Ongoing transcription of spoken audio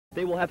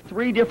They will have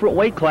 3 different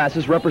weight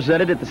classes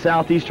represented at the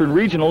Southeastern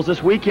Regionals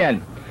this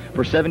weekend.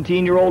 For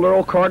 17-year-old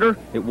Earl Carter,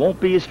 it won't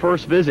be his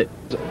first visit.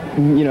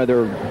 You know,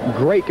 they're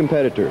great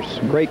competitors,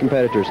 great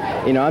competitors.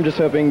 You know, I'm just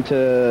hoping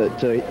to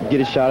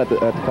get a shot at the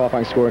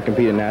qualifying score and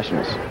compete in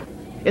nationals.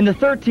 In the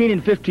 13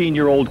 and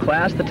 15-year-old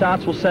class, the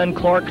Tots will send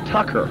Clark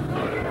Tucker.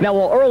 Now,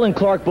 while Earl and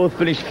Clark both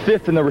finished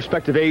 5th in their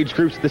respective age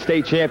groups at the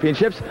state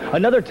championships,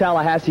 another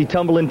Tallahassee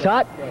tumbling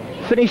Tot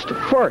finished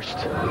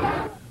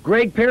 1st.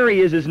 Greg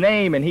Perry is his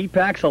name, and he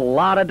packs a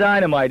lot of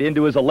dynamite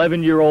into his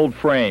 11-year-old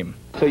frame.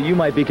 So you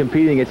might be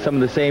competing against some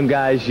of the same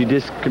guys you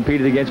just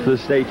competed against for the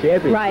state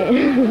championship.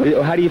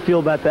 Right. How do you feel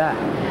about that?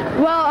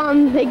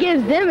 Well, it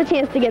gives them a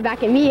chance to get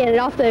back at me, and it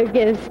also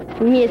gives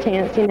me a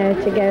chance, you know,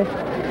 to go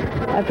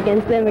up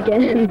against them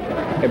again.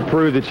 And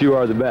prove that you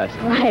are the best.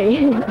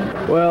 Right.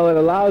 Well, it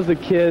allows the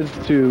kids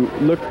to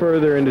look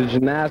further into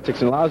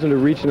gymnastics and allows them to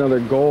reach another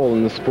goal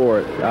in the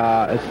sport.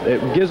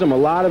 It gives them a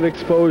lot of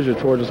exposure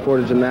towards the sport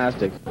of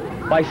gymnastics.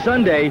 By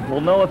Sunday,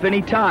 we'll know if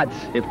any Tots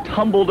have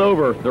tumbled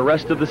over the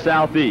rest of the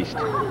Southeast.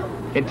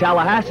 In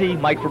Tallahassee,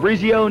 Mike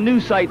Fabrizio,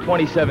 News Site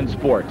 27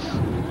 Sports.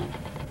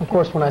 Of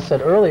course, when I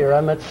said earlier,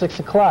 I'm at 6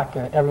 o'clock.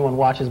 Everyone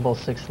watches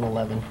both 6 and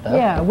 11.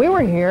 Yeah, we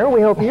were here.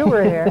 We hope you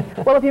were here.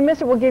 Well, if you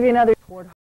missed it, we'll give you another